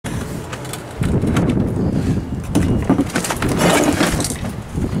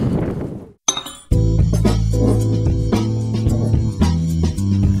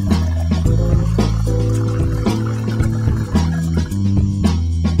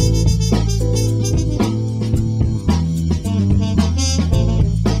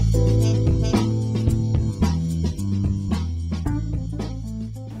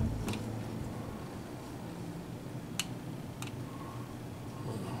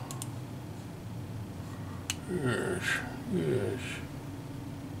Yes, yes.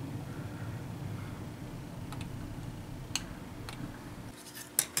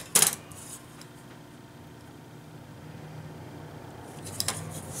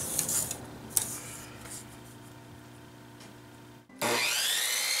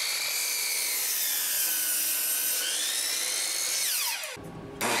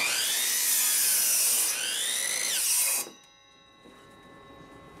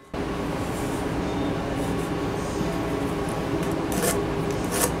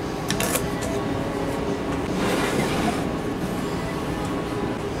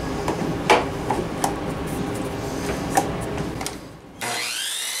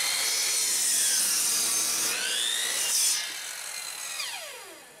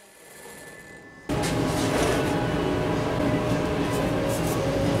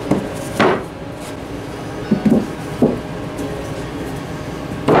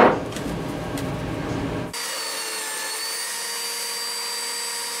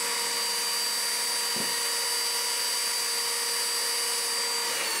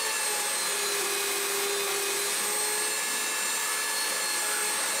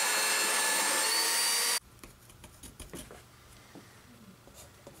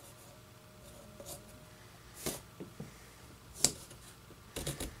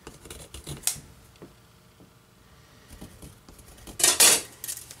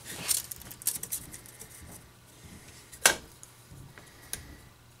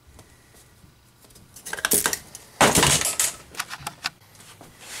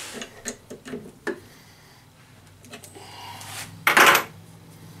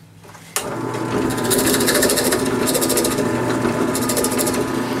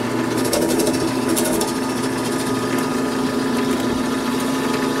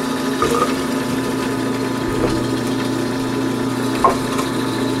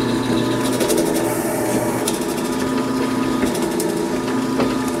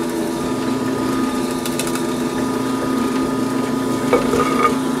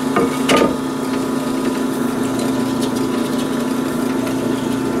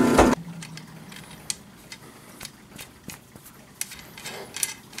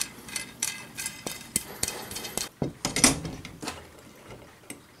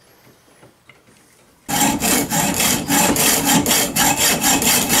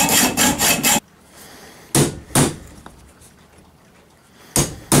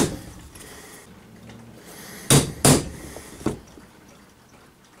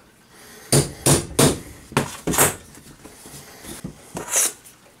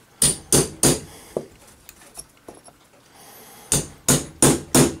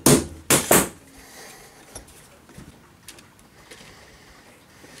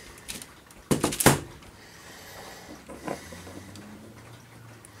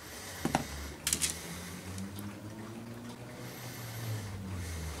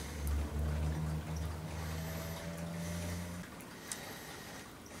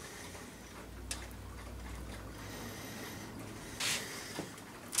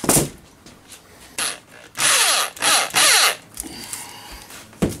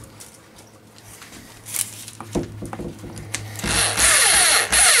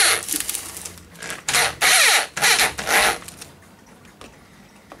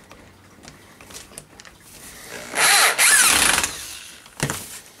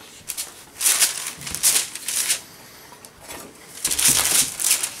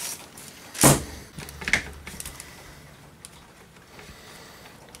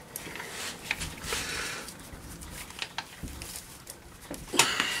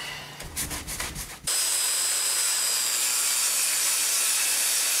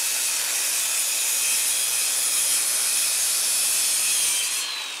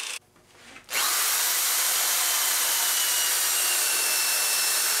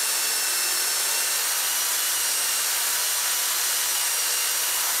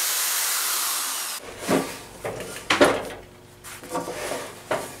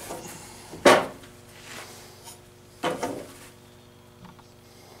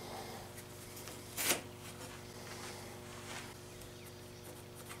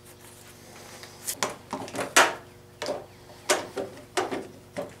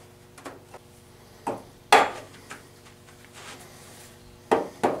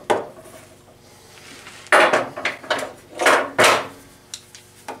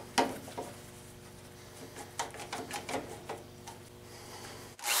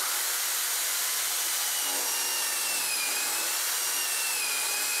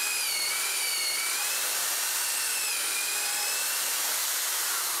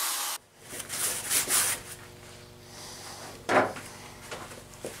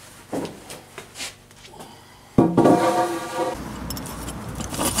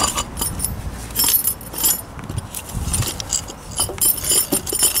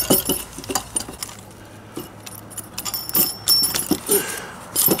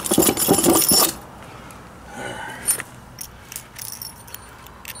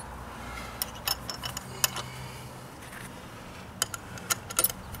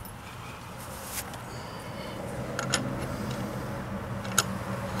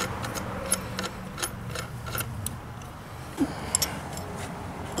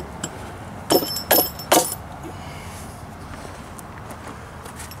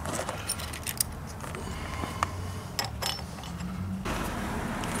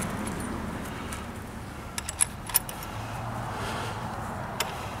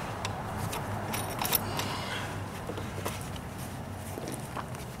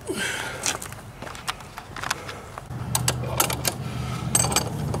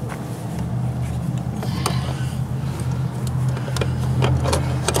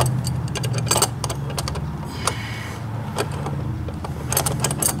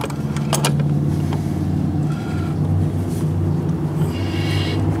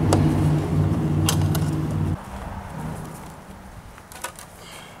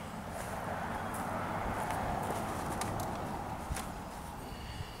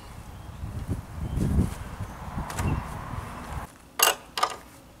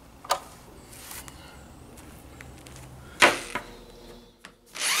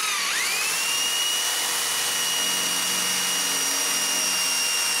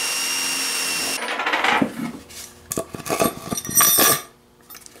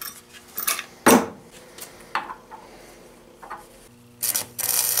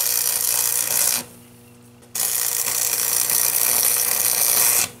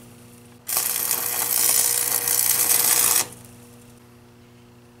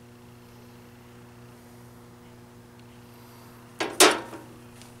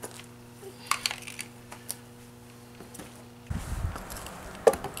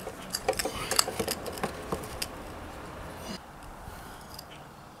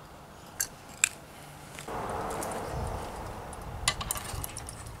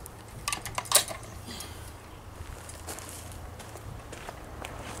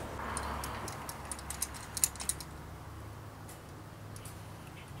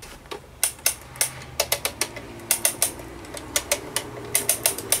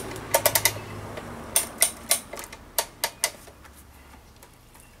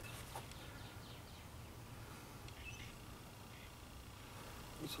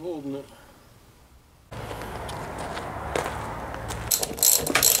 It's holding it.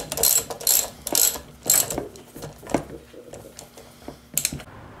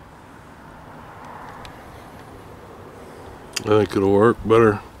 I think it'll work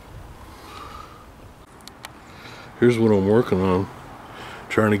better. Here's what I'm working on.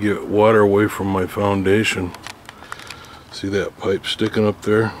 Trying to get water away from my foundation. See that pipe sticking up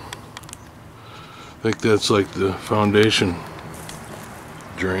there? I think that's like the foundation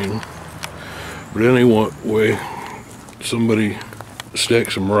drain. But anyway, somebody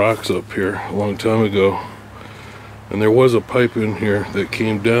stacked some rocks up here a long time ago. And there was a pipe in here that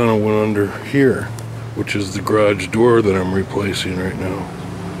came down and went under here, which is the garage door that I'm replacing right now.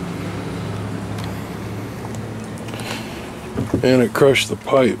 And it crushed the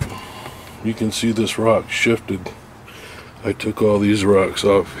pipe. You can see this rock shifted. I took all these rocks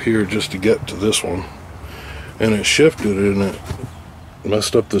off here just to get to this one. And it shifted and it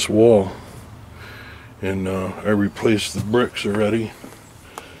messed up this wall. And I replaced the bricks already,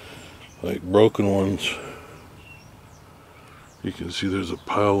 like broken ones. You can see there's a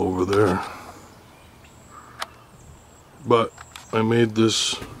pile over there. But I made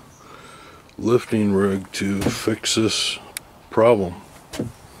this lifting rig to fix this problem.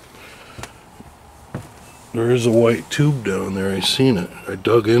 There is a white tube down there, I seen it. I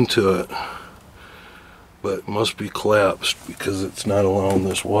dug into it, but it must be collapsed because it's not allowing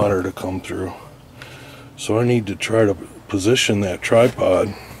this water to come through. So I need to try to position that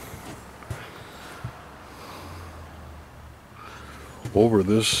tripod over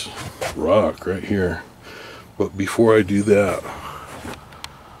this rock right here. But before I do that,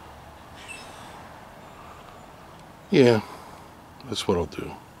 yeah, that's what I'll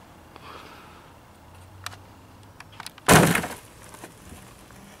do.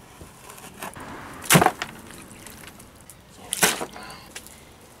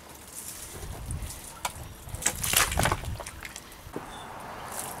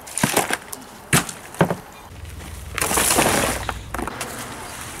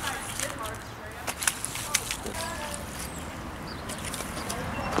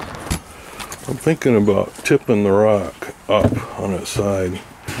 I'm thinking about tipping the rock up on its side,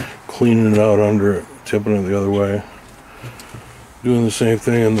 cleaning it out under it, tipping it the other way, doing the same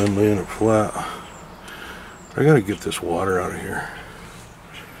thing and then laying it flat. I gotta get this water out of here.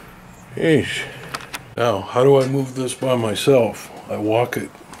 Yeesh. Now, how do I move this by myself? I walk it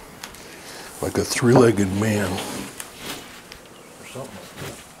like a three-legged man. Or something like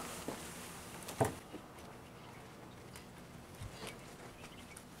that.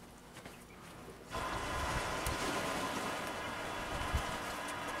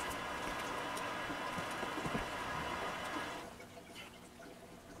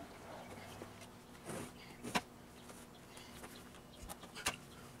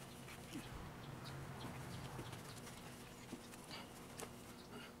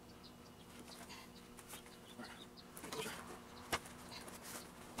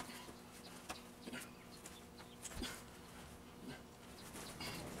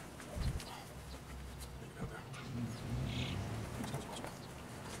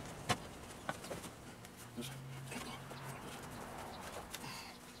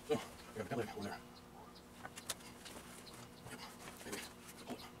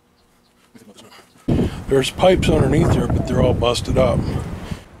 There's pipes underneath there, but they're all busted up.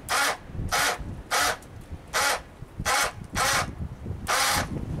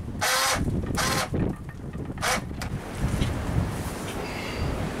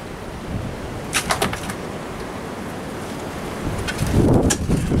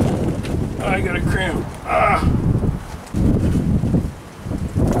 I got a cramp.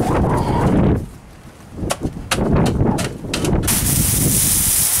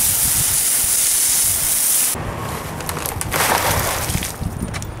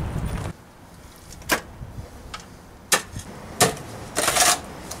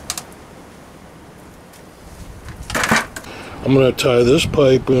 I'm going to tie this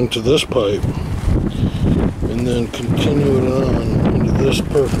pipe into this pipe and then continue it on into this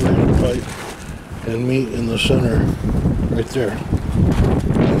perforated pipe and meet in the center right there.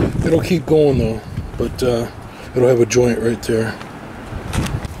 It'll keep going though, but it'll have a joint right there.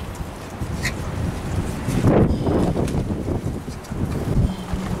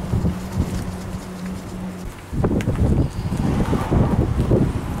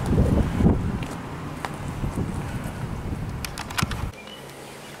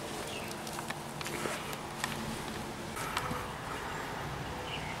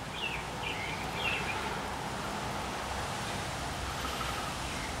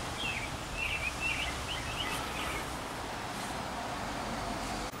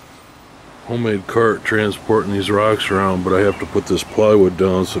 homemade cart transporting these rocks around, but I have to put this plywood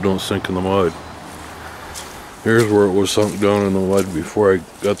down so it don't sink in the mud. Here's where it was sunk down in the mud before I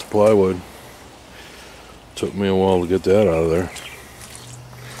got the plywood. Took me a while to get that out of there.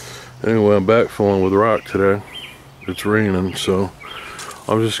 Anyway, I'm back filling with rock today. It's raining, so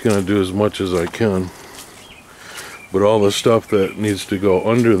I'm just gonna do as much as I can. But all the stuff that needs to go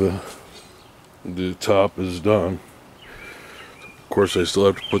under the top is done. Of course, I still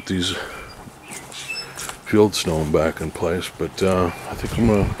have to put these field stone back in place, but I think I'm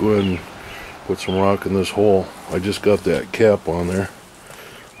gonna go ahead and put some rock in this hole. I just got that cap on there.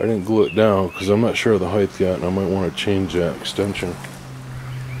 I didn't glue it down because I'm not sure of the height yet, and I might want to change that extension.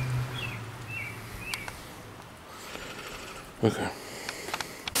 Okay.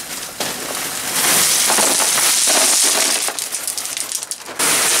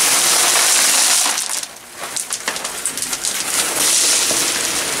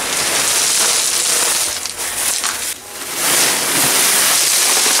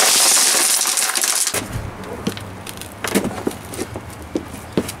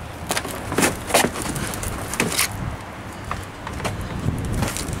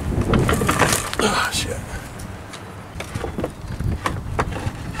 Ah, shit.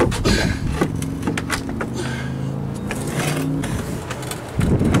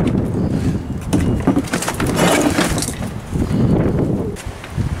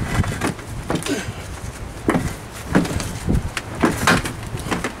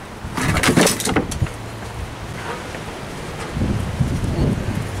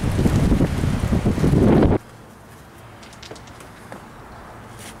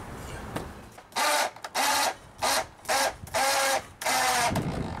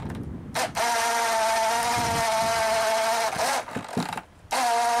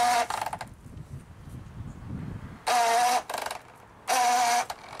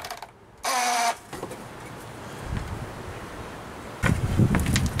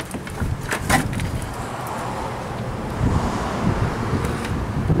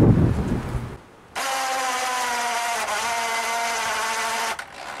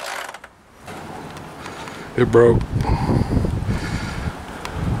 It broke.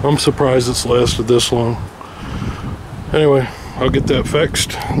 I'm surprised it's lasted this long. Anyway, I'll get that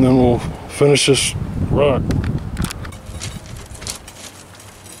fixed and then we'll finish this rock.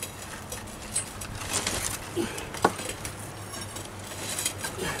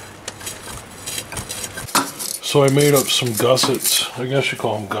 So I made up some gussets. I guess you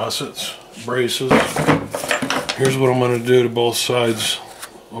call them gussets. Braces. Here's what I'm going to do to both sides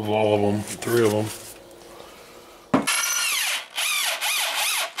of all of them. 3 of them.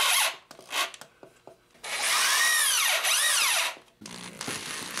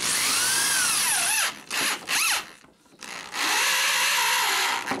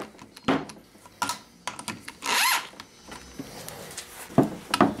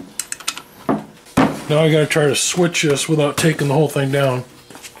 Now I gotta try to switch this without taking the whole thing down.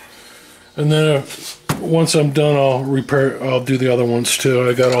 And then once I'm done, I'll do the other ones too.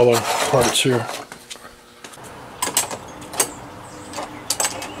 I got all the parts here.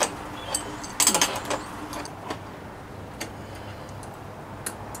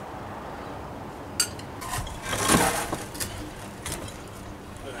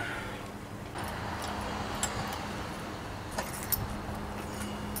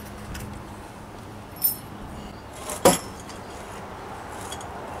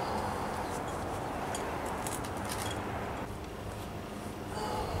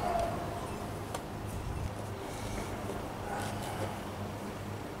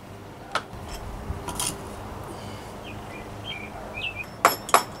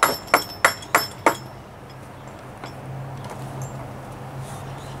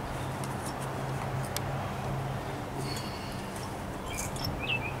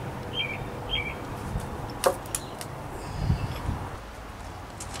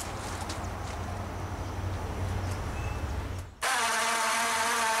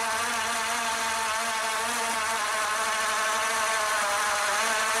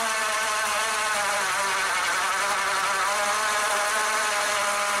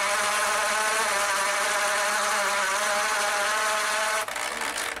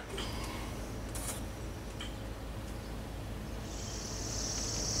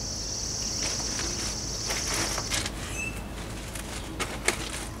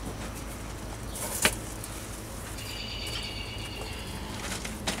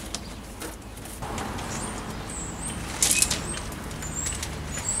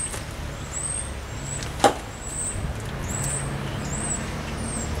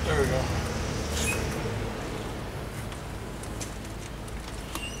 There we go.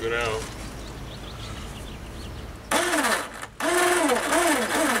 Go down.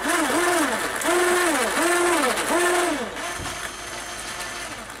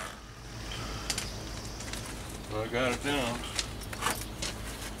 got it down.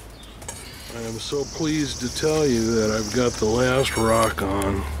 I am so pleased to tell you that I've got the last rock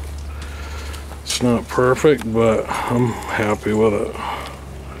on. It's not perfect, but I'm happy with it.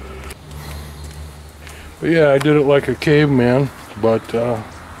 But yeah, I did it like a caveman, but got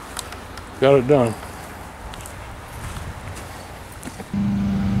it done.